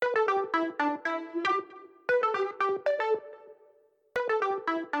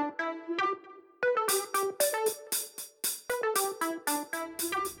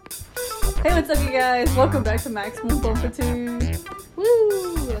Hey, what's up, you guys? Welcome back to Maximum Fun for Two.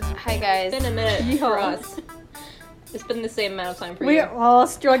 Woo! Hi, guys. It's been a minute Yeehaw. for us. It's been the same amount of time for We you. are all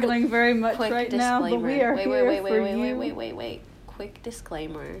struggling very much Quick right disclaimer. now, but we are here for you. Wait. Quick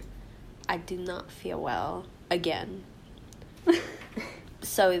disclaimer. I do not feel well again.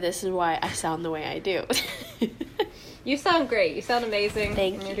 So this is why I sound the way I do. You sound great. You sound amazing.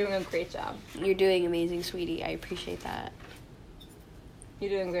 Thank and you. You're doing a great job. You're doing amazing, sweetie. I appreciate that. You're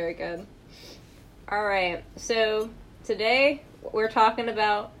doing very good. Alright, so today we're talking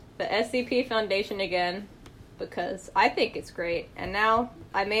about the SCP Foundation again because I think it's great. And now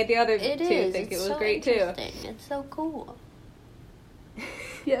I made the other It two is. think It's it was so great too. interesting. It's so cool.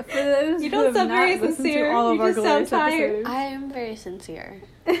 Yeah, for those You who don't have sound not very listened sincere. to all of You our just sound glorious tired. episodes, I am very sincere.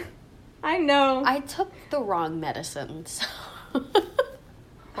 I know. I took the wrong medicine, so...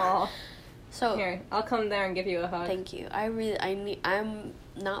 Aw. So, Here, I'll come there and give you a hug. thank you. I'm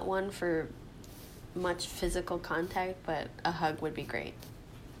not one for much physical contact, but a hug would be great.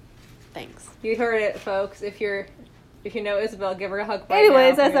 Thanks. You heard it, folks. If you know Isabel, give her a hug right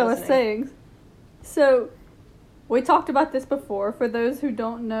Anyways, now. as I was saying, so we talked about this before. For those who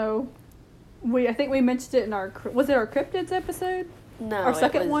don't know, I think we mentioned it in our was it our cryptids episode? No, Our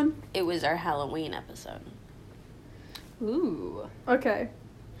second one? It was our Halloween episode. Ooh. Okay,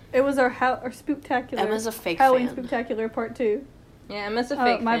 it was our spooktacular. Emma's a fake Halloween fan. spooktacular part 2. Yeah, Emma's a Oh,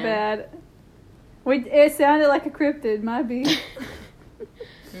 fake my fan. bad. It sounded like a cryptid. My bad.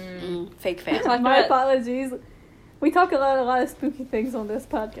 Fake fan. Talk My about- apologies. We talk a lot of spooky things on this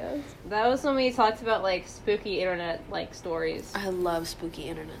podcast. That was when we talked about, like, spooky internet, like, stories. I love spooky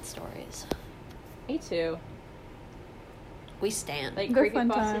internet stories. Me too. We stand. Like, They're fun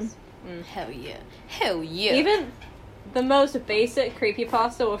creepypastas. times. Hell yeah. Hell yeah. Even the most basic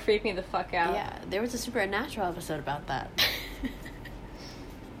creepypasta will freak me the fuck out. Yeah, there was a Supernatural episode about that.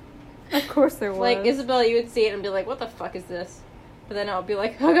 Of course there was. Like, Isabel, you would see it and be like, what the fuck is this? But then I'll be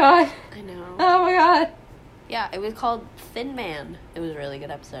like, oh god. I know. Oh my god. Yeah, it was called Thin Man. It was a really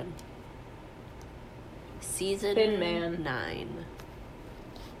good episode. Season Thin Man. 9.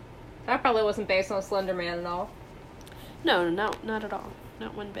 That probably wasn't based on Slender Man at all. No, not at all.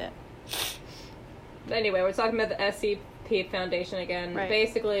 Not one bit. But anyway, we're talking about the SCP Foundation again. Right.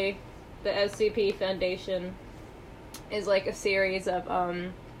 Basically, the SCP Foundation is like a series of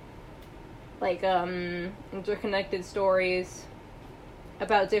interconnected stories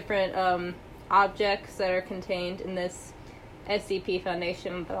about different objects that are contained in this SCP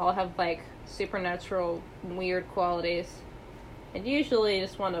Foundation that all have like supernatural weird qualities and usually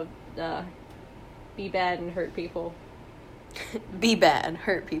just want to be bad and hurt people. Be bad,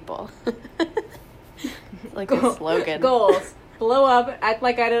 hurt people. Like a slogan. Goals. Blow up, act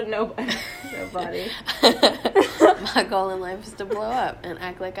like I don't know nobody. My goal in life is to blow up and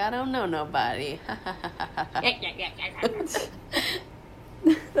act like I don't know nobody.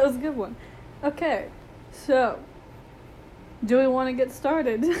 That was a good one. Okay, so do we want to get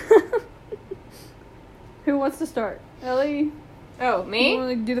started? Who wants to start? Ellie? Oh, You me? want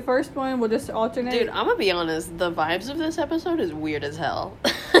to do the first one? We'll just alternate. Dude, I'm gonna be honest, the vibes of this episode is weird as hell.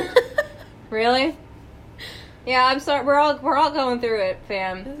 Really? Yeah, I'm sorry. We're all going through it,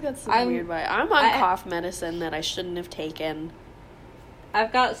 fam. It's got some I'm- weird vibe. I'm on I- cough medicine that I shouldn't have taken.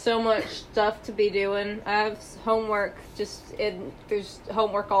 I've got so much stuff to be doing. I have homework. There's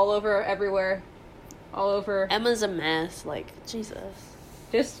homework all over, everywhere, all over. Emma's a mess, like, Jesus.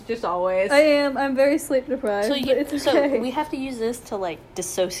 Just always. I'm very sleep deprived, So but it's okay. so we have to use this to like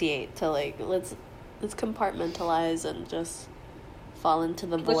dissociate, to like let's compartmentalize and just fall into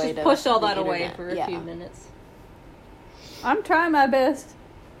the void. Let's just of push all the that away internet. for a Yeah. few minutes. I'm trying my best.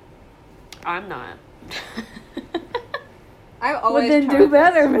 I'm not. I Well, always then try do my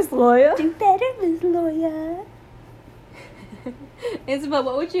best. better, Miss Loya. Do better, Miss Lawyer. Isabel,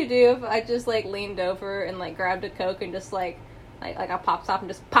 what would you do if I just like leaned over and like grabbed a Coke and just like a pop top and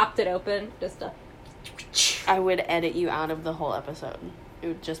just popped it open, just to... I would edit you out of the whole episode. It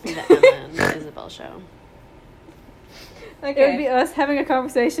would just be the Emma and Isabel show. It Okay. would be us having a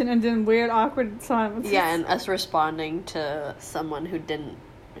conversation and then weird, awkward silence. Yeah, and us responding to someone who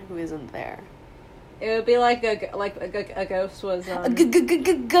isn't there. It would be like a ghost was.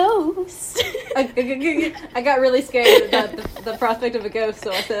 Ghost. I got really scared at the prospect of a ghost,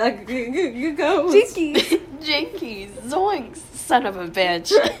 so I said ghost. Jinkies. Jinkies. Zoinks. Son of a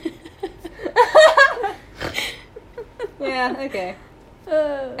bitch. Yeah. Okay.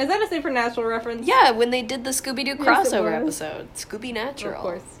 Is that a supernatural reference? Yeah, when they did the Scooby-Doo Yes, it crossover was. episode. Scooby Natural. Of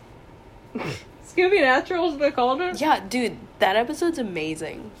course. Scooby Natural's the called it? Yeah, dude, that episode's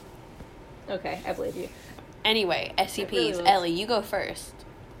amazing. Okay, I believe you. Anyway, SCPs. really was. Ellie, you go first.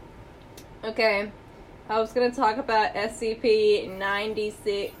 Okay. I was going to talk about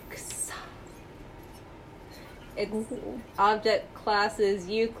SCP-96. Its object class is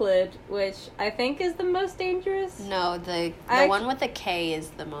Euclid, which I think is the most dangerous. No, the one with the K is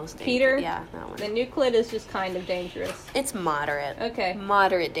the most dangerous. Peter? Yeah, that one. The Euclid is just kind of dangerous. It's moderate. Okay.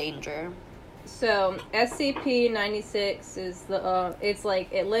 Moderate danger. So, SCP-96 is the, it's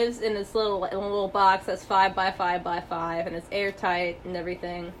like, it lives in this little box that's 5 by 5 by 5, and it's airtight and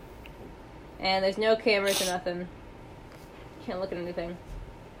everything. And there's no cameras or nothing. Can't look at anything.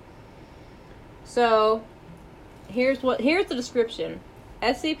 So, here's the description.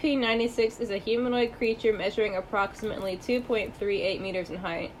 SCP-96 is a humanoid creature measuring approximately 2.38 meters in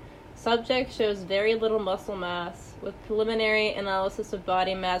height. Subject shows very little muscle mass, with preliminary analysis of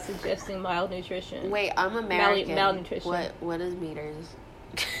body mass suggesting mild nutrition. Wait, I'm American. Malnutrition. What is meters?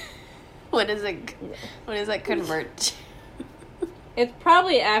 What does that convert to? It's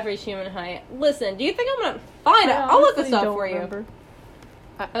probably average human height. Listen, do you think I'm gonna find it? I'll look this up for you.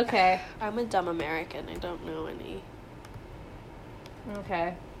 Okay. I'm a dumb American. I don't know any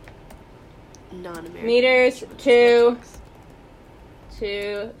Okay. non-American. Meters, 2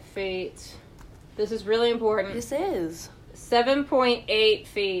 feet. This is really important. This is 7.8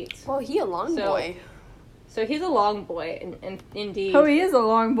 feet. Well, he a long boy. So he's a long boy, indeed. Oh, he is a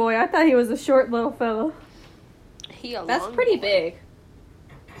long boy. I thought he was a short little fella. That's pretty big.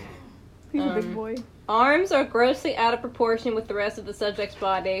 He's a big boy. Arms are grossly out of proportion with the rest of the subject's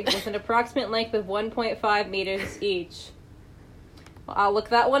body, with an approximate length of 1.5 meters each. Well, I'll look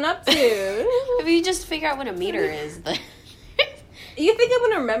that one up too. If you just figure out what a meter is, then. You think I'm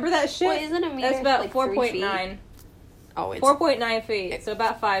gonna remember that shit? Well, isn't a meter That's about like 4.9. Oh, it's 4.9 feet, so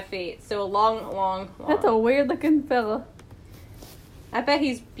about 5 feet. So a long. That's a weird looking fella. I bet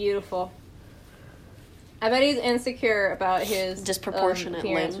he's beautiful. I bet he's insecure about his disproportionate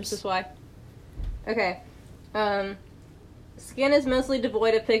appearance, limbs. which is why. Okay. Skin is mostly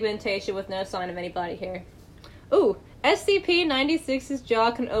devoid of pigmentation with no sign of any body hair. Ooh, SCP-96's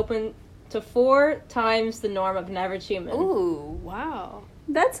jaw can open to 4 times the norm of an average human. Ooh, wow.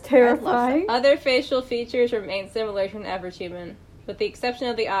 That's terrifying. Other facial features remain similar to an average human, with the exception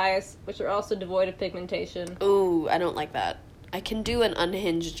of the eyes, which are also devoid of pigmentation. Ooh, I don't like that. I can do an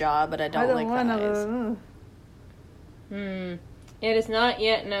unhinged jaw, but I don't like the eyes. It is not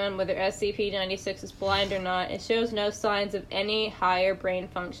yet known whether SCP-96 is blind or not. It shows no signs of any higher brain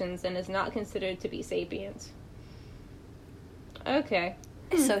functions and is not considered to be sapient. Okay.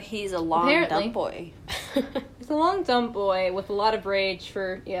 So he's a long, dumb boy. He's a long, dumb boy with a lot of rage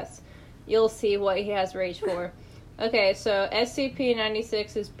for... Yes, you'll see what he has rage for. Okay, so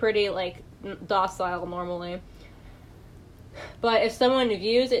SCP-96 is pretty, docile normally. But if someone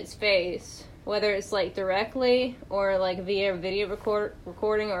views its face, whether it's, directly or, via video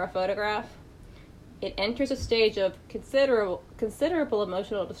recording or a photograph, it enters a stage of considerable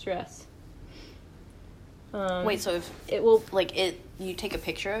emotional distress. Wait, so if it will... you take a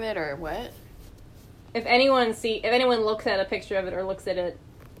picture of it, or what? If anyone looks at a picture of it or looks at it,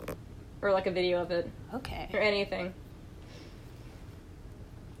 or, a video of it. Okay. Or anything.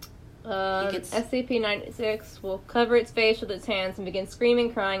 SCP-96 will cover its face with its hands and begin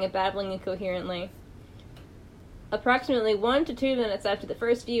screaming, crying, and babbling incoherently. Approximately 1 to 2 minutes after the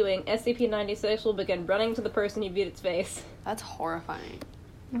first viewing, SCP-96 will begin running to the person who viewed its face. That's horrifying.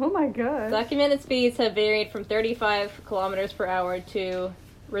 Oh my god. Documented speeds have varied from 35 kilometers per hour to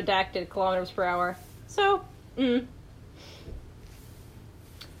redacted kilometers per hour. So,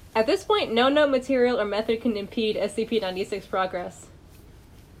 At this point, no known material or method can impede SCP-96 progress.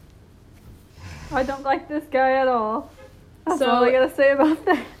 I don't like this guy at all. That's all I gotta say about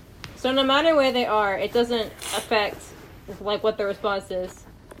that. So no matter where they are, it doesn't affect what the response is.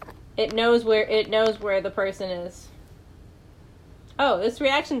 It knows where the person is. Oh, this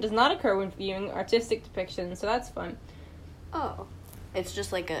reaction does not occur when viewing artistic depictions, so that's fun. Oh. It's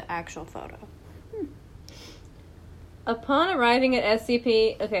just like an actual photo. Upon arriving at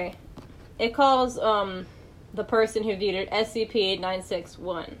SCP... It calls the person who viewed it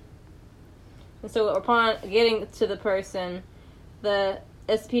SCP-961. And so upon getting to the person, the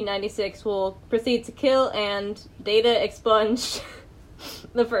SCP-96 will proceed to kill and data expunge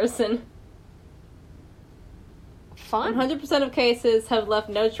the person. Fun. 100% of cases have left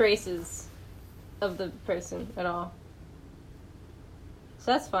no traces of the person at all.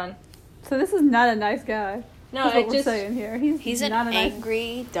 So that's fun. So this is not a nice guy. No, that's what we're saying here. He's not an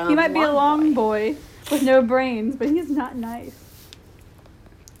angry, dumb. He might be a long boy with no brains, but he's not nice.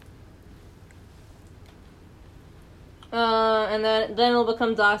 And then it'll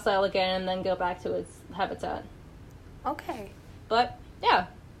become docile again and then go back to its habitat. Okay. But, yeah.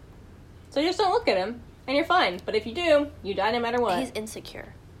 So you just don't look at him, and you're fine. But if you do, you die no matter what. He's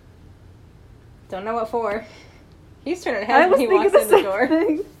insecure. Don't know what for. He's turning I heads was when he thinking walks the in the same door.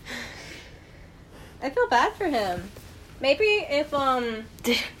 thing. I feel bad for him. Maybe if,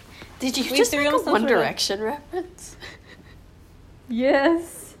 Did you We just threw make him a some One sort of- Direction reference?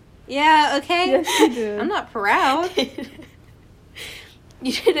 Yes. Yeah, okay. Yes, you did. I'm not proud.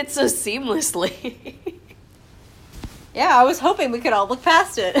 You did it so seamlessly. Yeah, I was hoping we could all look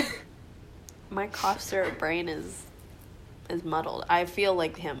past it. My cough syrup brain is muddled. I feel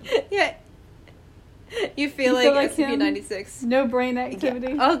like him. Yeah. You feel feel like like him? SCP-96. No brain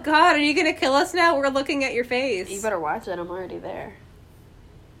activity. Oh god, are you gonna kill us now? We're looking at your face. You better watch it. I'm already there.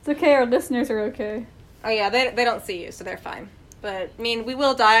 It's okay, our listeners are okay. Oh yeah, they don't see you, so they're fine. But, I mean, we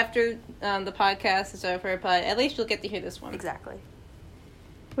will die after the podcast is over, but at least you'll get to hear this one. Exactly.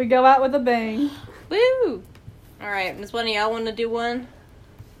 We go out with a bang. Woo! Alright, does one of y'all want to do one?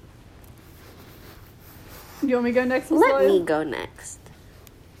 You want me to go next? Let Cecilia? me go next.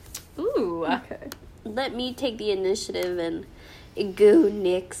 Ooh. Okay. Let me take the initiative and go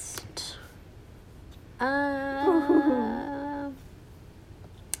next.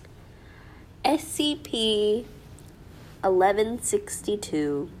 SCP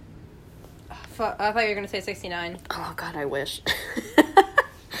 1162. I thought you were going to say 69. Oh god, I wish.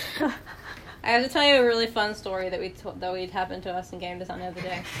 I have to tell you a really fun story that we happened to us in game design the other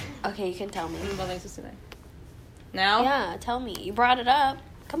day. Okay, you can tell me. Involving 69. Now? Yeah, tell me. You brought it up.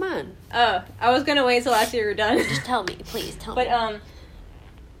 Come on. Oh, I was going to wait till after you were done. Just tell me, please tell me. But,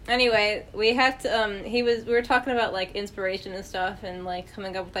 anyway, we have to, we were talking about, like, inspiration and stuff and, like,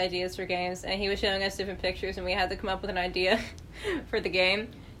 coming up with ideas for games, and he was showing us different pictures, and we had to come up with an idea for the game.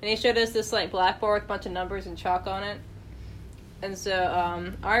 And he showed us this, like, blackboard with a bunch of numbers and chalk on it. And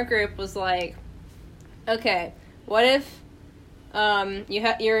so, our group was like, okay, what if,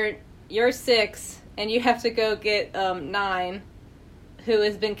 you're 6, and you have to go get, 9, who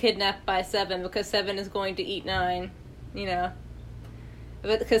has been kidnapped by 7, because 7 is going to eat 9, you know?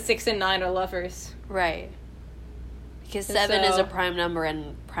 Because 6 and 9 are lovers. Right. Because And 7 is so- a prime number,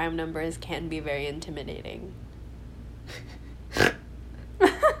 and prime numbers can be very intimidating.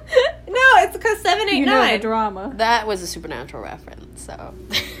 No, it's because 7, 8, You know 9. the drama. That was a supernatural reference, so.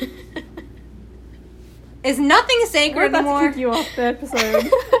 Is nothing We're sacred about to anymore? kick you off the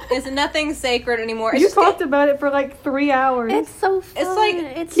episode. Is nothing sacred anymore? It's You just talked about it for like 3 hours. It's so fun. It's like,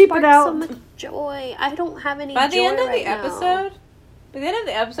 it keep it sparks out. so much joy. I don't have any by the joy end of right the now. episode, by the end of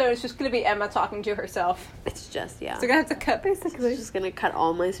the episode, it's just gonna be Emma talking to herself. It's just, yeah. So we're gonna have to cut. Basically. I'm just gonna cut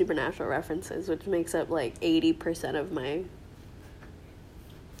all my supernatural references, which makes up like 80% of my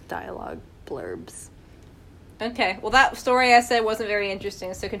dialogue blurbs. Okay, well that story I said wasn't very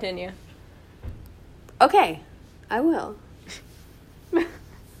interesting, so continue. Okay, I will.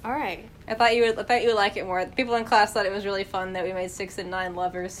 All right. I thought you would like it more. People in class thought it was really fun that we made 6 and 9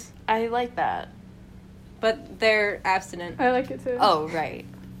 lovers, I like that. but they're abstinent. I like it too. Oh, right.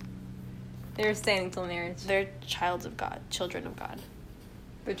 They're staying till marriage. They're childs of God, children of God.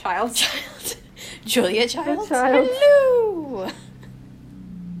 They're child. Child. Julia Childs. Childs. Hello.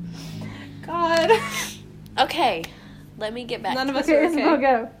 God. Okay, let me get back None to of us Okay, are Isabel, okay.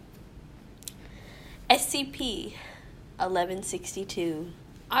 go. SCP 1162.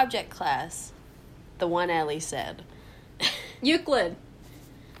 Object class. The one Ellie said. Euclid.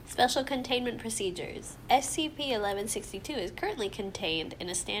 Special containment procedures. SCP-1162 is currently contained in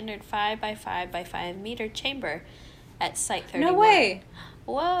a standard 5x5x5 meter chamber at Site-31. No way.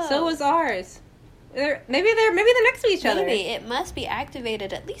 Whoa. So was ours. Maybe they're next to each other. Maybe. It must be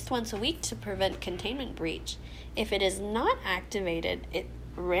activated at least once a week to prevent containment breach. If it is not activated, it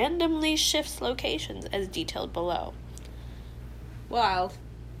randomly shifts locations as detailed below. Wild.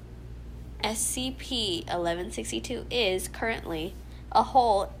 SCP-1162 is currently a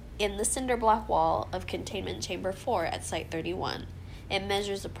hole in the cinder block wall of Containment Chamber 4 at Site-31. It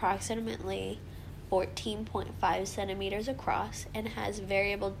measures approximately 14.5 centimeters across and has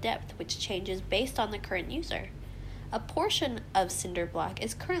variable depth which changes based on the current user. A portion of cinder block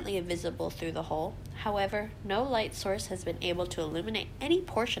is currently visible through the hole. However, no light source has been able to illuminate any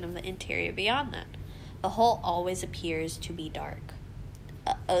portion of the interior beyond that. The hole always appears to be dark.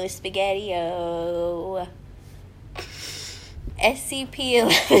 Uh-oh, Spaghetti-O.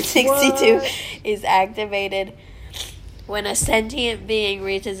 SCP-1162 What? is activated when a sentient being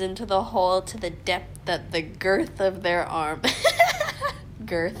reaches into the hole to the depth that the girth of their arm.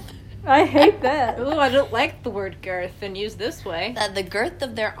 Girth. I hate that. Ooh, I don't like the word girth and used this way. That the girth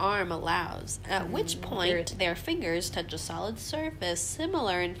of their arm allows, at which point girth. their fingers touch a solid surface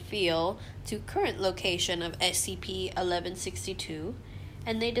similar in feel to current location of SCP-1162,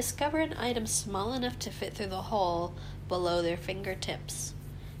 and they discover an item small enough to fit through the hole below their fingertips.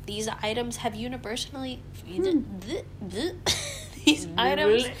 These items have universally these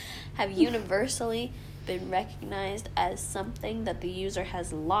items have universally been recognized as something that the user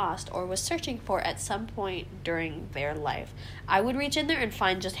has lost or was searching for at some point during their life. I would reach in there and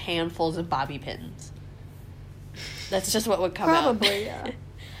find just handfuls of bobby pins. That's just what would come out. Probably, yeah.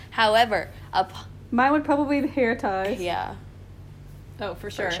 However, Mine would probably be hair ties. yeah, Oh,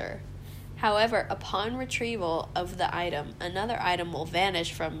 for sure. for sure. However, upon retrieval of the item, another item will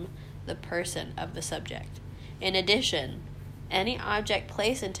vanish from the person of the subject. In addition, any object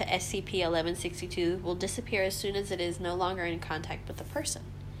placed into SCP-1162 will disappear as soon as it is no longer in contact with the person.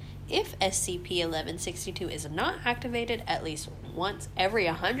 If SCP-1162 is not activated at least once every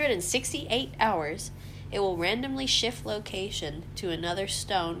 168 hours, it will randomly shift location to another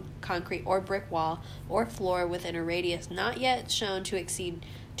stone, concrete, or brick wall or floor within a radius not yet shown to exceed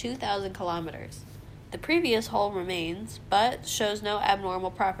 2,000 kilometers. The previous hole remains, but shows no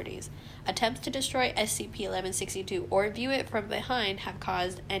abnormal properties. Attempts to destroy SCP-1162 or view it from behind have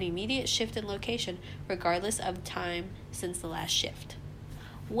caused an immediate shift in location, regardless of time since the last shift.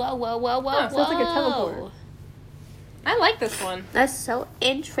 Whoa, whoa, whoa, whoa, Oh, whoa. sounds like a teleport. I like this one. That's so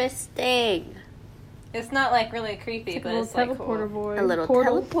interesting. It's not like really creepy, It's but a it's little like teleporter cool. boy. A little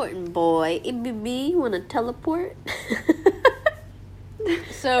Portal. teleporting boy. Me, wanna teleport?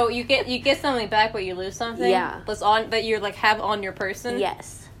 So you get something back, but you lose something. Yeah. That's on that you like have on your person.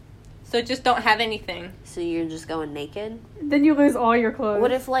 Yes. So just don't have anything. So you're just going naked? Then you lose all your clothes.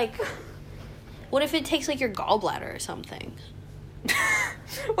 What if it takes like your gallbladder or something?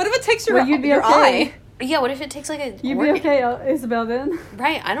 What if it takes your Well, you'd be your okay. eye? Yeah, what if it takes like a You'd organ? be okay, Isabel, then?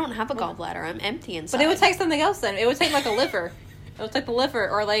 Right, I don't have a gallbladder. I'm empty inside. But it would take something else then. It would take like a liver. It would take the liver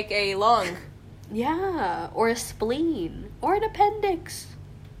or like a lung. Yeah, or a spleen. Or an appendix.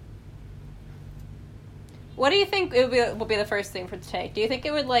 What do you think it will be the first thing for it to take? Do you think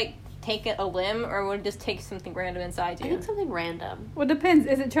it would like take a limb, or would it just take something random inside I you? think something random. Well, it depends.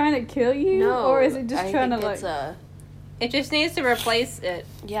 Is it trying to kill you? No. Or is it just I trying to, think like... it's a... It just needs to replace it.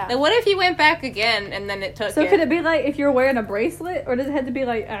 Yeah. Like, what if you went back again and then it took So it? could it be, like, if you're wearing a bracelet? Or does it have to be,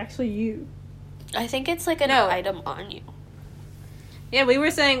 like, actually you? I think it's like an No. item on you. Yeah, we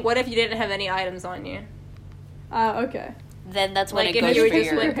were saying, what if you didn't have any items on you? Okay. Then that's when Like, it if goes you were for just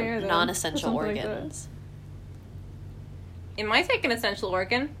your with your hair, then, non-essential or something like that. organs. It might take an essential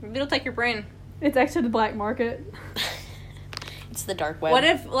organ. Maybe it'll take your brain. It's actually the black market. It's the dark web. What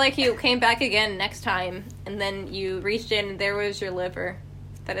if, like, you came back again next time, and then you reached in and there was your liver?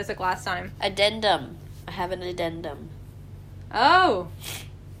 That is like last time. Addendum. I have an addendum. Oh!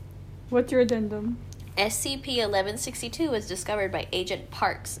 What's your addendum? SCP-1162 was discovered by Agent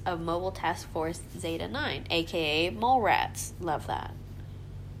Parks of Mobile Task Force Zeta-9, aka Mole Rats. Love that.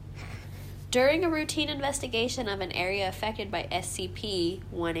 During a routine investigation of an area affected by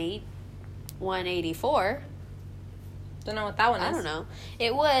SCP-184, Don't know what that one is. I don't know.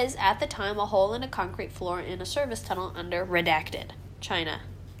 It was, at the time, a hole in a concrete floor in a service tunnel under Redacted, China.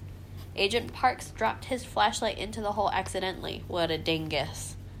 Agent Parks dropped his flashlight into the hole accidentally. What a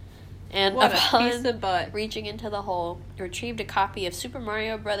dingus. And What a upon piece of butt. reaching into the hole, retrieved a copy of Super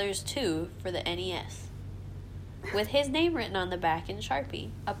Mario Bros. 2 for the NES. With his name written on the back in Sharpie.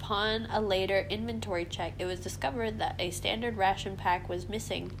 Upon a later inventory check, it was discovered that a standard ration pack was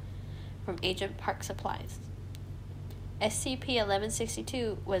missing from Agent Park supplies.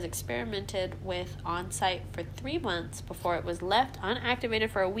 SCP-1162 was experimented with on-site for 3 months before it was left unactivated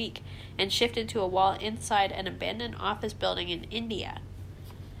for a week and shifted to a wall inside an abandoned office building in India.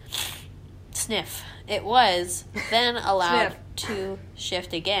 Sniff. It was then allowed to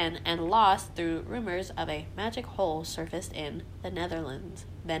shift again and lost through rumors of a magic hole surfaced in the Netherlands,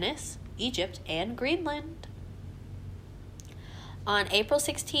 Venice, Egypt, and Greenland. On April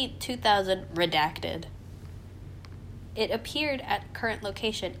 16, 2000, redacted. It appeared at current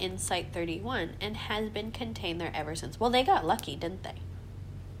location in Site-31 and has been contained there ever since. Well, they got lucky, didn't they?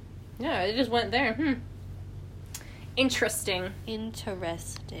 Yeah, it just went there. Interesting.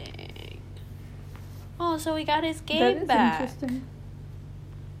 Interesting. Oh, so he got his That game is back. interesting.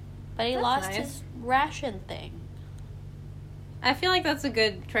 But he That's lost nice. his ration thing. I feel like that's a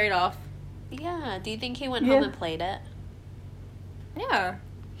good trade-off. Yeah. Do you think he went Yeah. home and played it? Yeah.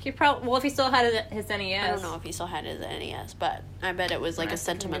 He probably... Well, if he still had his NES. I don't know if he still had his NES, but I bet it was like a Nice,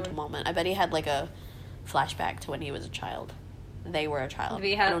 sentimental continuing. moment. I bet he had like a flashback to when he was a child. They were a child. Maybe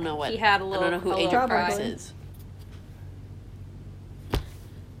he had- I don't know what. he had a I little- don't know who a Agent little Parks cry. is.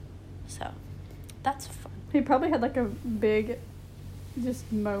 So, that's fun, He probably had, like, a big, just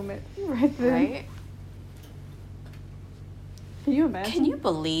moment right then. right? Can you imagine? Can you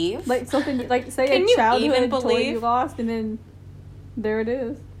believe? Like something, like say Can a you childhood even toy believe? you lost, and then there it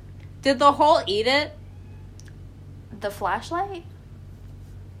is. Did the hole eat it? The flashlight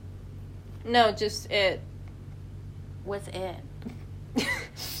No, just it. with it.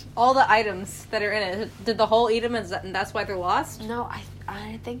 All the items that are in it. Did the hole eat them, and that's why they're lost? No,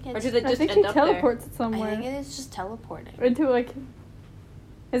 I think Or it's. did it I just think end he up there? teleports it I somewhere think it is just teleporting. into like.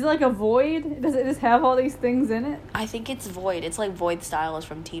 Is it like a void? Does it just have all these things in it? I think it's Void. It's like Void Stylus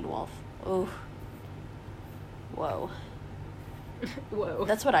from Teen Wolf. Ooh. Whoa. Whoa.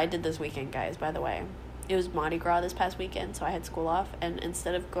 That's what I did this weekend, guys, by the way. It was Mardi Gras this past weekend, so I had school off, and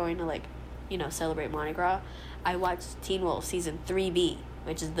instead of going to, like, celebrate Mardi Gras, I watched Teen Wolf Season 3B,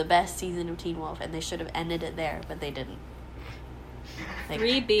 which is the best season of Teen Wolf, and they should have ended it there, but they didn't.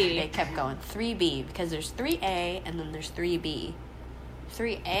 3B. They kept going. 3B, because there's 3A, and then there's 3B.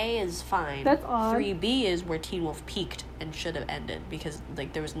 3A is fine. That's odd. 3B is where Teen Wolf peaked and should have ended, because,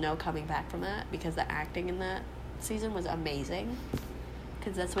 like, there was no coming back from that, because the acting in that season was amazing.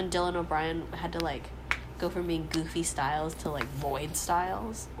 Because that's when Dylan O'Brien had to, like, go from being Goofy Styles to, like, Void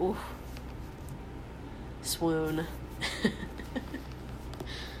Styles. Ooh. Swoon.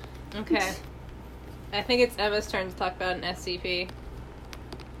 Okay. I think it's Emma's turn to talk about an SCP.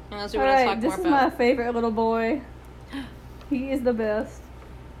 Unless we want to Alright, talk this more is about... my favorite little boy. He is the best.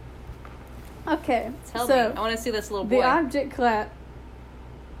 Okay, Tell so me. I want to see this little the boy. object class.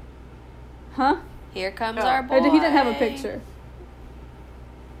 Huh? Here comes Oh. our boy. Oh, he didn't have a picture.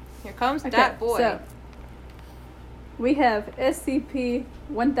 Here comes Okay, that boy. so we have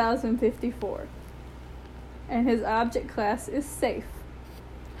SCP-1054, and his object class is safe.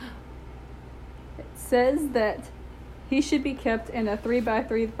 It says that he should be kept in a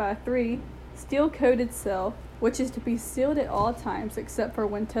 3x3x3 steel-coated cell, which is to be sealed at all times except for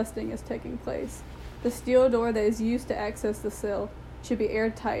when testing is taking place. The steel door that is used to access the cell should be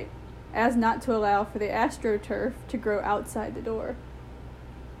airtight, as not to allow for the astroturf to grow outside the door.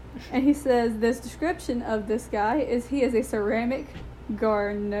 And he says this description of this guy is he is a ceramic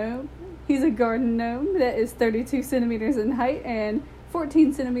garden gnome. He's a garden gnome that is 32 centimeters in height and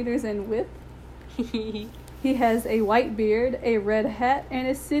 14 centimeters in width. He has a white beard, a red hat, and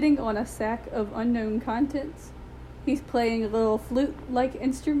is sitting on a sack of unknown contents. He's playing a little flute-like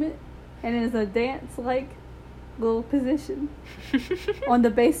instrument and is a dance-like little position. On the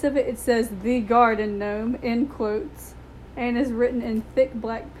base of it, it says "The Garden Gnome" in quotes, and is written in thick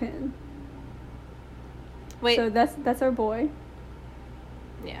black pen. Wait. So that's our boy.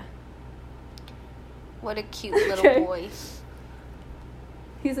 Yeah. What a cute little Okay. boy.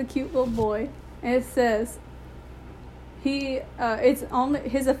 He's a cute little boy, and it says it's only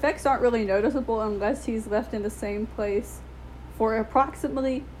his effects aren't really noticeable unless he's left in the same place for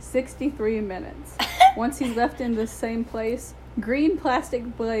approximately 63 minutes. Once he's left in the same place, green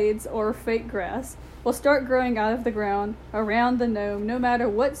plastic blades or fake grass will start growing out of the ground around the gnome, no matter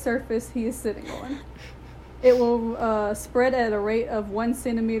what surface he is sitting on. It will spread at a rate of 1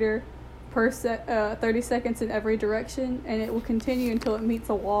 centimeter per 30 seconds in every direction, and it will continue until it meets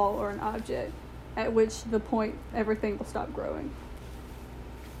a wall or an object, at which the point everything will stop growing.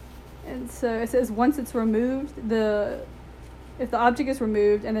 And so it says once it's removed, if the object is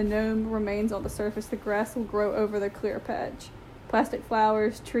removed and the gnome remains on the surface, the grass will grow over the clear patch. Plastic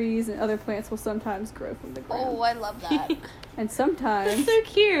flowers, trees, and other plants will sometimes grow from the ground. Oh, I love that. And sometimes That's so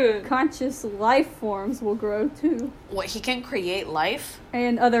cute. conscious life forms will grow too. What, he can create life?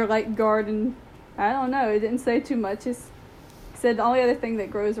 And other like garden, I don't know, it didn't say too much. It said the only other thing that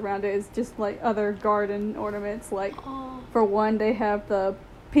grows around it is just like other garden ornaments. Like Oh. for one, they have the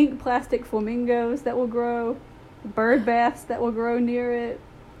pink plastic flamingos that will grow, bird baths that will grow near it.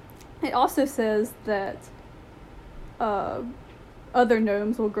 It also says that other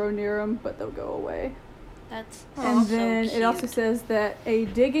gnomes will grow near them, but they'll go away. That's And so then cute. it also says that a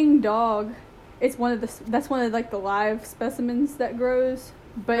digging dog, that's one of like the live specimens that grows,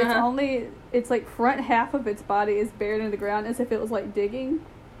 but it's like front half of its body is buried in the ground as if it was like digging,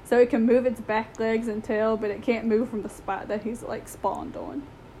 so it can move its back legs and tail, but it can't move from the spot that he's like spawned on.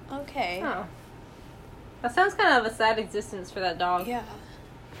 Okay. Oh. That sounds kind of a sad existence for that dog. Yeah.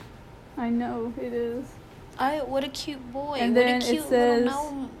 I know it is. What a cute boy. And what a then it cute says-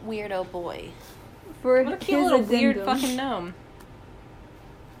 little gnome weirdo boy. For What a cute his little weird addendum, fucking gnome.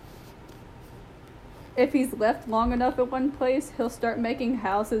 if he's left long enough at one place, he'll start making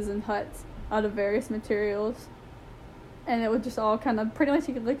houses and huts out of various materials. And it would just all kind of, pretty much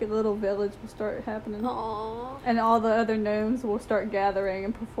you could look at a little village will start happening. Aww. And all the other gnomes will start gathering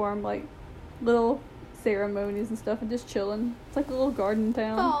and perform like little ceremonies and stuff and just chilling. It's like a little garden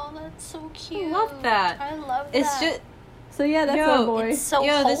town. Oh, that's so cute. love that. I love It's that. just... So yeah, that's Yo, our boy. It's so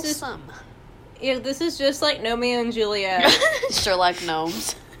Yo, this is- wholesome. Yeah, this is just like Romeo and Juliet. Sherlock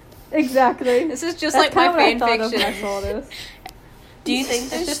Gnomes. Exactly. This is just That's like my kinda what I fan thought of when I fiction. saw this. Do you think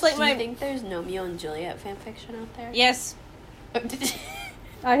It's there's just like do you my- think there's Romeo and Juliet fanfiction out there? Yes.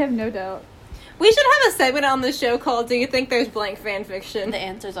 I have no doubt. We should have a segment on the show called "Do You Think There's Blank Fan Fiction?" The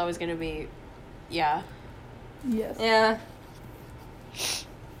answer's always gonna be, yeah. Yes. Yeah.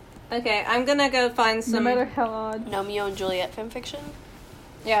 Okay, I'm gonna go find No some. matter how odd. Romeo and Juliet fanfiction.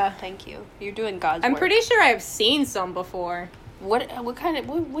 Yeah. Thank you. You're doing God's I'm work. pretty sure I've seen some before. What kind of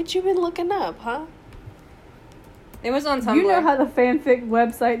what you been looking up, huh? It was on Tumblr. You know how the fanfic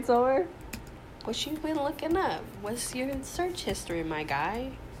websites are. What you been looking up? What's your search history, my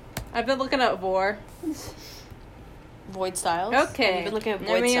guy? I've been looking up vor. Void Styles. Okay. Have you been looking at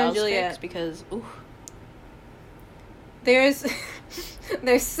Romeo Void and Styles Juliet. fics? Because ooh, There's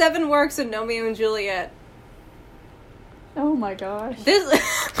 7 works of Romeo and Juliet. Oh my gosh. This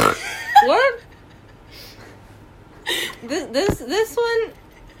what? This one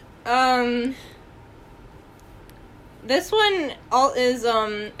this one is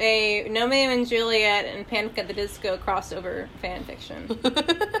a Romeo and Juliet and Panic at the Disco crossover fan fiction.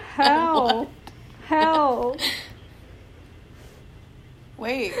 How? What? How?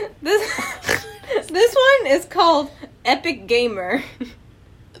 Wait. This one is called Epic Gamer.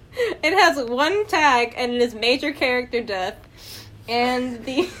 It has 1 tag and it is major character death, and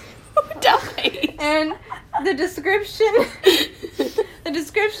the Died. and the description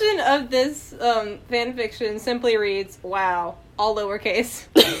of this fan fiction simply reads, "Wow," all lowercase.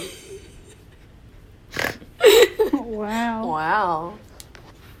 Wow. Wow.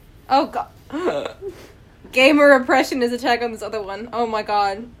 Oh god. Gamer oppression is a tag on this other one. Oh my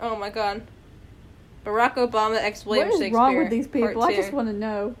god. Oh my god. Barack Obama x William What is Shakespeare. wrong with these people? Part I just 2. want to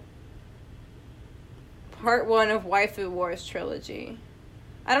know. Part 1 of Waifu Wars trilogy.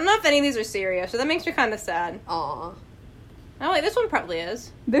 I don't know if any of these are serious, so that makes me kind of sad. Aw. Oh wait, this one probably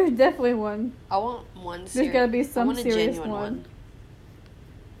is. There's definitely one. I want one There's serious. gotta be I some want a serious genuine one.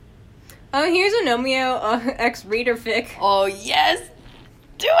 Oh, here's a Nomeo x Reader fic. Oh yes,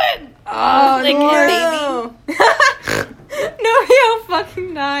 do it. Oh Lick it, no! Nomeo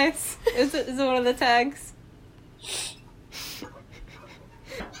fucking nice. Is it one of the tags?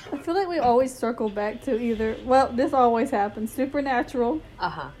 I feel like we always circle back to either. Well, this always happens: supernatural Uh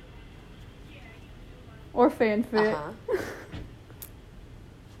huh. or fanfic. Uh-huh.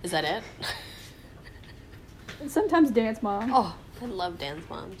 Is that it? Sometimes dance mom. Oh, I love dance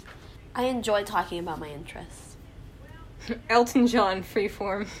moms. I enjoy talking about my interests. Elton John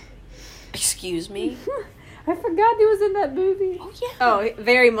freeform. Excuse me. I forgot he was in that movie. Oh yeah. Oh,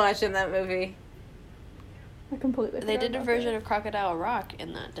 very much in that movie. I completely. They forgot did a about version that. of Crocodile Rock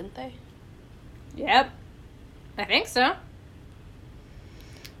in that, didn't they? Yep. I think so.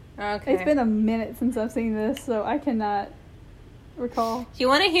 Okay. It's been a minute since I've seen this, so I cannot recall. Do you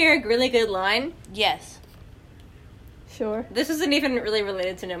want to hear a really good line? Yes. Sure. This isn't even really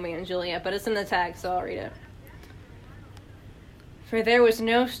related to Romeo and Juliet, but it's in the tag, so I'll read it. For there was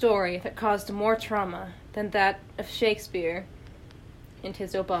no story that caused more trauma than that of Shakespeare and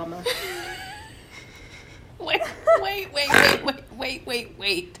his Obama. Wait.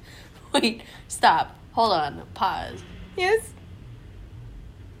 Stop. Hold on. Pause. Yes?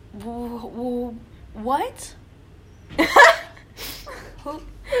 What?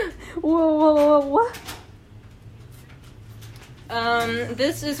 Whoa, what?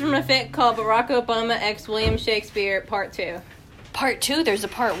 This is from a fic called Barack Obama x William Shakespeare Part 2. Part 2, there's a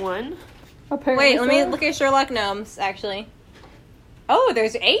part 1. Apparently Wait, let me so. look at Sherlock Gnomes, actually. Oh,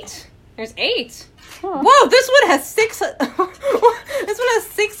 there's 8? There's 8. Huh. Whoa, this one has 6... this one has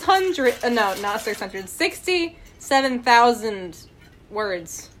 600... no, not 600. 67,000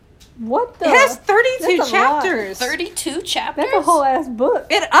 words. What the? It has 32 That's a lot. chapters. 32 chapters? That's a whole ass book.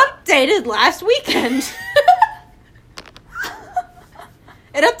 It updated last weekend.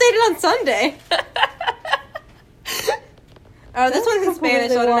 It updated on Sunday. Oh, this That's one's in Spanish,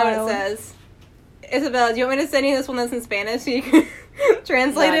 so I don't know completely what it wild. says. Isabel, do you want me to send you this one that's in Spanish so you can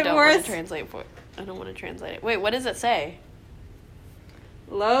translate it for us? I don't want to translate it. Wait, what does it say?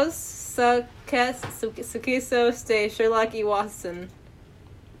 Los sucesos de Sherlock y Watson.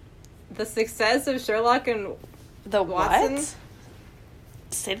 The success of Sherlock and The Watson? what?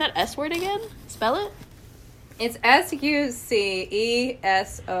 Say that S word again? Spell it? It's SUCESOS.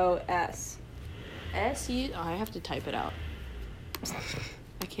 S-U... Oh, I have to type it out.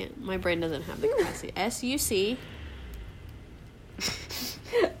 I can't. My brain doesn't have the capacity. S-U-C...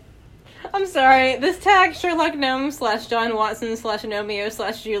 I'm sorry. This tag Sherlock Gnome / John Watson / Romeo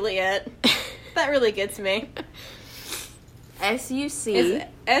 / Juliet. That really gets me. S-U-C.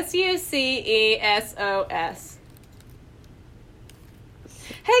 It's Sucesos.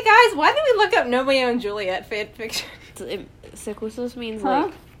 Hey guys, why did we look up Romeo and Juliet fanfiction? Sequusos means, Huh?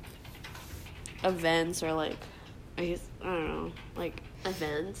 like, events or, like, I guess, I don't know, like,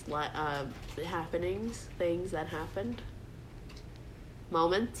 events, like, happenings, things that happened.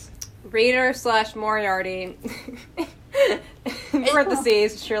 Moments. Reader / Moriarty.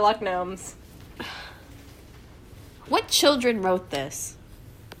 Parentheses, Sherlock Gnomes. What children wrote this?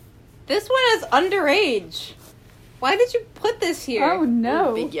 This one is underage. Why did you put this here? Oh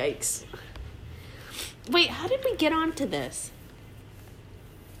no. Big yikes. Wait, how did we get onto this?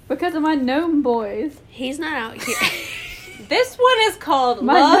 Because of my gnome boys. He's not out here. This one is called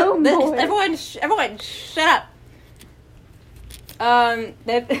My Love. gnome boy. Everyone, shut up.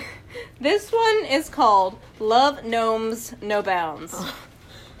 This one is called Love Gnomes No Bounds.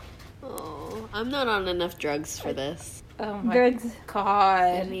 Oh, I'm not on enough drugs for this. Oh my Drugs.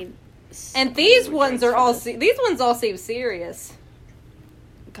 god. I need. And these more ones drugs are for all this. these ones all seem serious.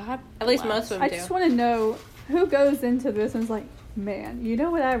 God. At least bless. most of them I do. just want to know who goes into this and is like, man, you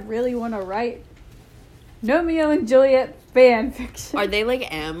know what I really want to write? Romeo and Juliet fan fiction. Are they like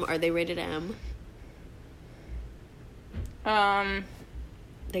M? Are they rated M?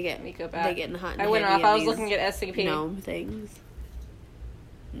 They get. Let me go back. They getting hot. And I went heavy off. I in was these looking at SCP. gnome things.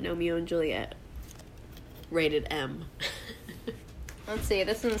 Romeo and Juliet. Rated M. Let's see.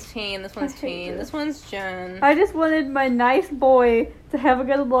 This one's teen. This one's I hate teen. this. This one's Jen. I just wanted my nice boy to have a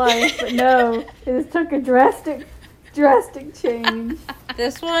good life, but no, it just took a drastic change.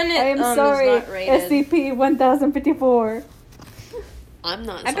 This one I am is sorry, not rated. SCP-1054. I'm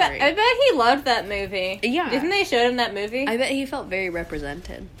not I sorry. bet he loved that movie. Yeah. Didn't they show him that movie? I bet he felt very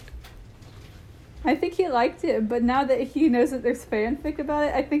represented. I think he liked it, but now that he knows that there's fanfic about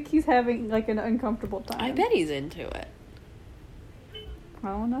it, I think he's having like an uncomfortable time. I bet he's into it. I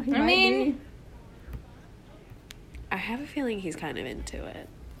don't know. He I might mean- be. I have a feeling he's kind of into it.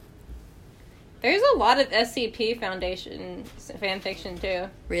 There's a lot of SCP Foundation fan fiction too.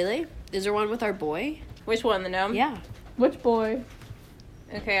 Really? Is there one with our boy? Which one, the gnome? Yeah. Which boy?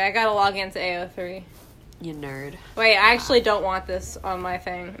 Okay, I gotta log into AO3. You nerd. Wait, I actually don't want this on my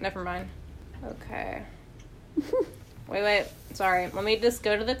thing. Never mind. Okay. Wait. Sorry. Let me just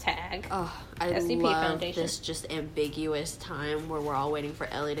go to the tag. Oh, I SCP love Foundation. this just ambiguous time where we're all waiting for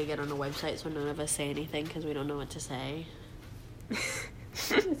Ellie to get on the website so none of us say anything because we don't know what to say.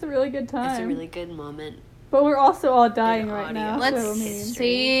 It's a really good time. It's a really good moment. But we're also all dying Good right now. audio. Let's so, I mean,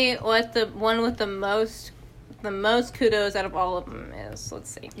 see what the one with the most kudos out of all of them is. Let's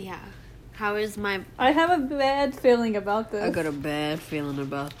see. Yeah. How is my... I have a bad feeling about this. I got a bad feeling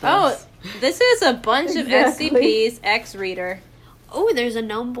about this. Oh, this is a bunch Exactly. of SCPs X Reader. Oh, there's a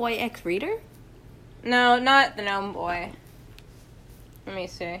Gnome Boy X Reader? No, not the gnome boy. Let me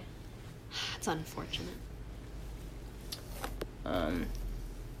see. That's unfortunate.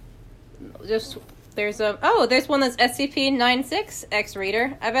 Just there's one that's SCP-96 X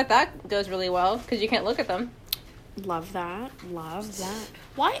Reader. I bet that goes really well because you can't look at them. Love that. Love that.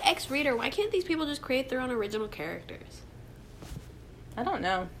 Why X Reader? Why can't these people just create their own original characters? I don't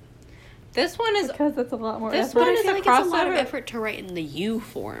know. This one is Because that's a lot more This effort. But one I is feel a like it's a lot of crossover. effort to write in the U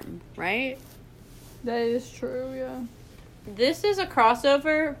form, right? That is true, yeah. This is a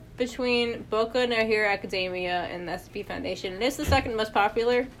crossover between Boku no Hero Academia and the SCP Foundation. It is the second most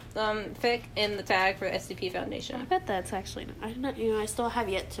popular fic in the tag for SCP I Foundation. bet that's actually... I still have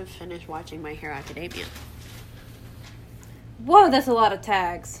yet to finish watching My Hero Academia. Whoa, that's a lot of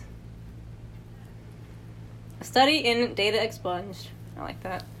tags. A study in data expunged. I like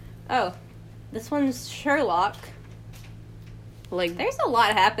that. Oh, this one's Sherlock. Like There's a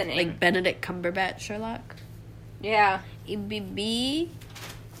lot happening. like Benedict Cumberbatch Sherlock. Yeah. EBB.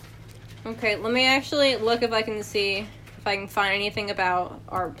 Okay, let me actually look if I can see if I can find anything about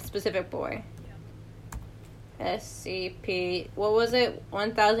our specific boy. SCP. What was it?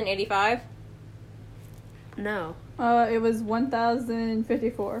 1085? No. It was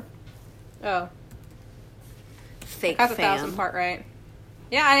 1054. Oh, Fake got the fan. 1,000 part right.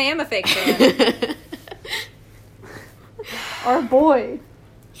 Yeah, I am a fake fan. Our boy.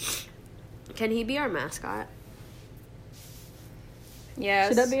 Can he be our mascot? Yes.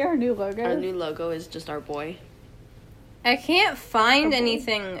 Should that be our new logo? Our new logo is just our boy. I can't find Oh, boy.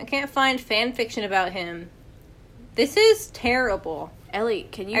 anything. I can't find fan fiction about him. This is terrible. Ellie,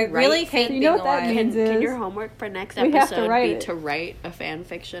 can you I write... really hate You being know what that alive. means? Can is- your homework for next We have to episode write be it. to write a fan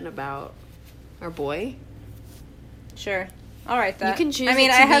fiction about our boy? Sure. All right, that. You can choose I mean,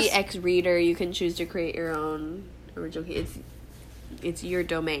 it I to have be X Reader. You can choose to create your own original. It's your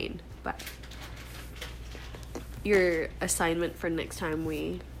domain, but your assignment for next time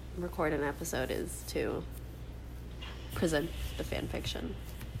we record an episode is to present the fan fiction.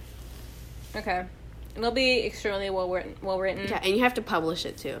 Okay. It'll be extremely well written. Yeah, and you have to publish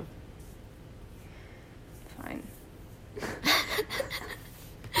it too. Fine.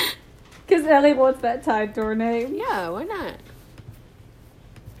 Because Ellie wants that tied to her name. Yeah, why not?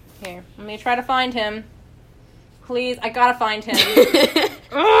 Here, let me try to find him. Please, I gotta find him.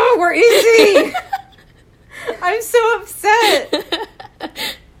 Oh, where is he? I'm so upset.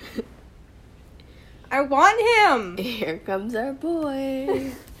 I want him. Here comes our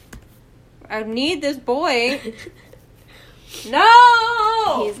boy. I need this boy.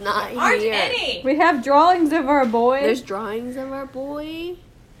 No! He's not Aren't here. any. We have drawings of our boy. There's drawings of our boy.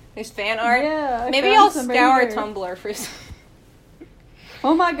 There's fan art. Yeah. I Maybe found I'll some right scour here. Tumblr for some.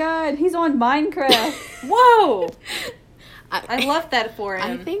 Oh my god, he's on Minecraft. Whoa! I love that for I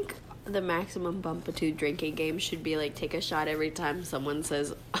him. think the maximum Bumpitude drinking game should be like take a shot every time someone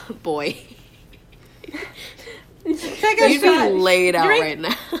says boy. Take a You'd shot. be laid out Drink- right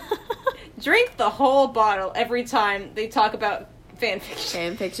now. Drink the whole bottle every time they talk about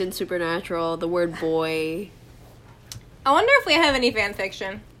fanfiction. Fanfiction, supernatural, the word boy. I wonder if we have any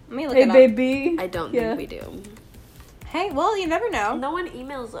fanfiction. Let me look Hey, it up. baby. I don't Yeah. think we do. Hey, well, you never know. No one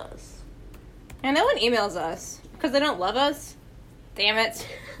emails us. And no one emails us. Because they don't love us? Damn it.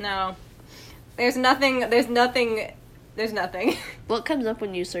 No. There's nothing. What comes up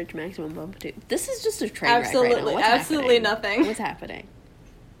when you search maximum Bumpitude? This is just a train wreck right now. Absolutely, What's absolutely happening? nothing. What's happening?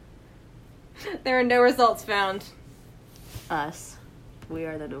 There are no results found. Us. We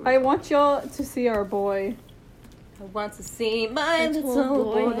are the number. I want y'all to see our boy. I want to see my Little little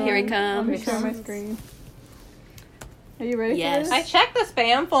boy. boy. Here he Let me comes. share my screen. Are you ready Yes. for I this? check the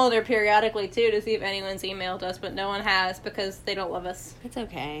spam folder periodically too to see if anyone's emailed us, but no one has because they don't love us. It's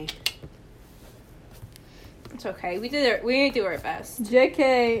okay. It's okay. We do our best.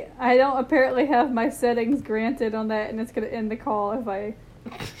 JK, I don't apparently have my settings granted on that, and it's going to end the call if I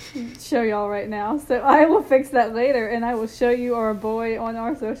show y'all right now. So I will fix that later, and I will show you our boy on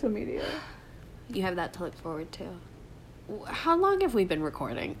our social media. You have that to look forward to. How long have we been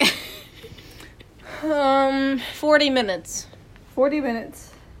recording? 40 minutes. 40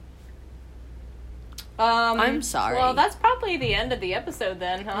 minutes. I'm sorry. Well, that's probably the end of the episode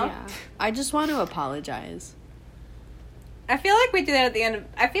then, huh? Yeah. I just want to apologize. I feel like we do that at the end of...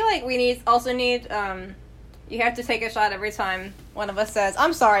 I feel like we need... You have to take a shot every time one of us says,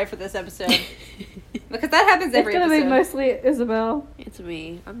 I'm sorry for this episode. Because that happens It's every going to episode. be mostly Isabel. It's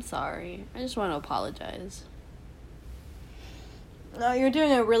me. I'm sorry. I just want to apologize. No, you're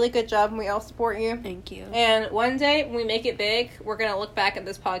doing a really good job and we all support you. Thank you. And one day, when we make it big, we're going to look back at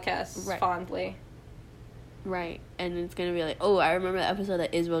this podcast Right. fondly. Right. And it's going to be like, oh, I remember the episode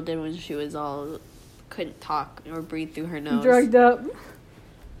that Isabel did when she was all... couldn't talk or breathe through her nose. Drugged up.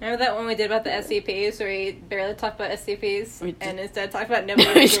 Remember that one we did about the SCPs where we barely talked about SCPs We did. and instead talked about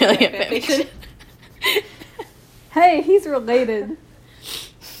nobody Juliet fanfiction? fanfiction. Hey, he's related.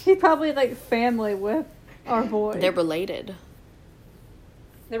 He's probably like family with our boy. They're related.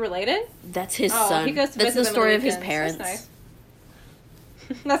 They're related? That's his Oh, son. he goes to That's visit the them on story of his weekends. parents. That's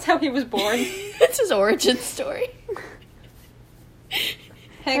nice. That's how he was born. That's his origin story.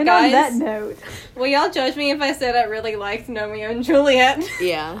 Hey and guys, on that note, will y'all judge me if I said I really liked Romeo and Juliet?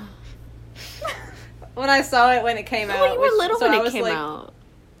 Yeah. When I saw it when it came out. Well, you were which- little so when I it was came like, out.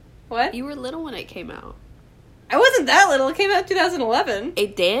 What? You were little when it came out. I wasn't that little. It came out in 2011.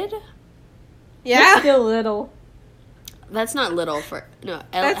 It did? you're Yeah. still little. That's not little for... No,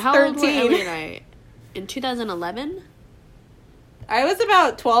 That's how old were 13. Ellie and I? In 2011? I was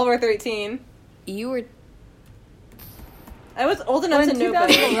about 12 or 13. You were... I was old enough Well, to in know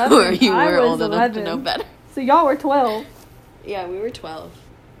better. 2011, you I were was old enough to know 11. better. So y'all were 12. Yeah, we were 12.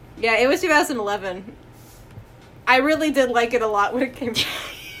 Yeah, it was 2011. I really did like it a lot when it came out.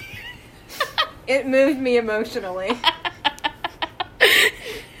 It moved me emotionally.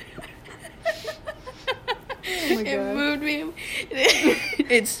 Oh my It God. moved me.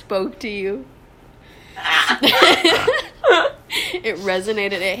 It spoke to you. It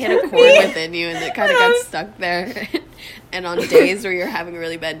resonated. It hit a chord within you, and it kind of got stuck there. And on days where you're having a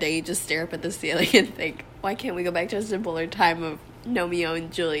really bad day, you just stare up at the ceiling and think, "Why can't we go back to a simpler time of Romeo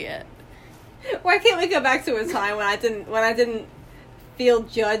and Juliet?" Why can't we go back to a time when I didn't feel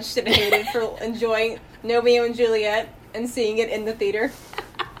judged and hated for enjoying Romeo and Juliet and seeing it in the theater?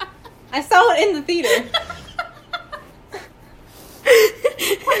 I saw it in the theater.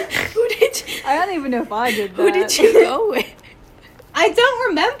 Who did you, I don't even know if I did that. who did you go with? I don't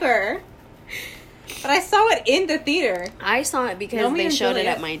remember, but I saw it in the theater. I saw it because Romeo they and showed it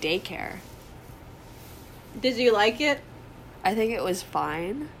Juliet. at my daycare. Did you like it? I think it was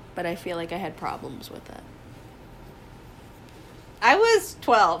fine, but I feel like I had problems with it. I was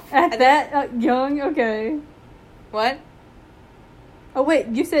 12. At that young? Okay. What? Oh, wait,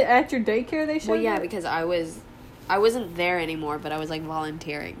 you said at your daycare they showed Well, yeah, it? because I wasn't there anymore, but I was like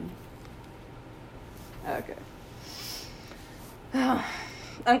volunteering. Okay.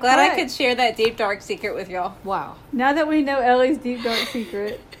 I'm glad I Alright. could share that deep, dark secret with y'all. Wow. Now that we know Ellie's deep dark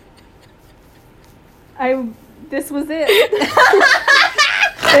secret, this was it.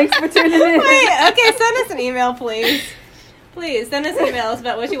 Thanks for tuning in. Wait, okay, send us an email, please. Please, send us emails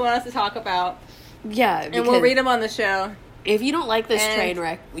about what you want us to talk about. Yeah, And we'll read them on the show. If you don't like this And- train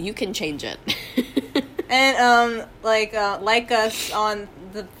wreck, you can change it. And, like us on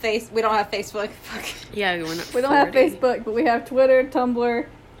the we don't have Facebook. Fuck. Yeah, we're not. We don't have 40. Facebook, but we have Twitter, Tumblr,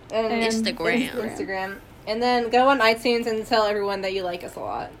 And Instagram. Instagram. And then go on iTunes and tell everyone that you like us a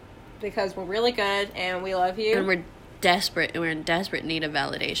lot. Because we're really good and we love you. And we're desperate, and we're in desperate need of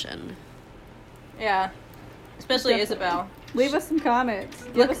validation. Yeah. Especially Definitely. Isabel. Leave us some comments.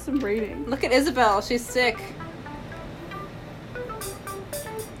 Give Look- us some ratings. Look at Isabel. She's sick.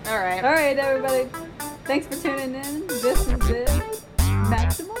 Alright. All right, everybody. Thanks for tuning in. This is it.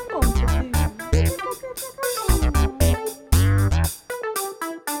 Maximum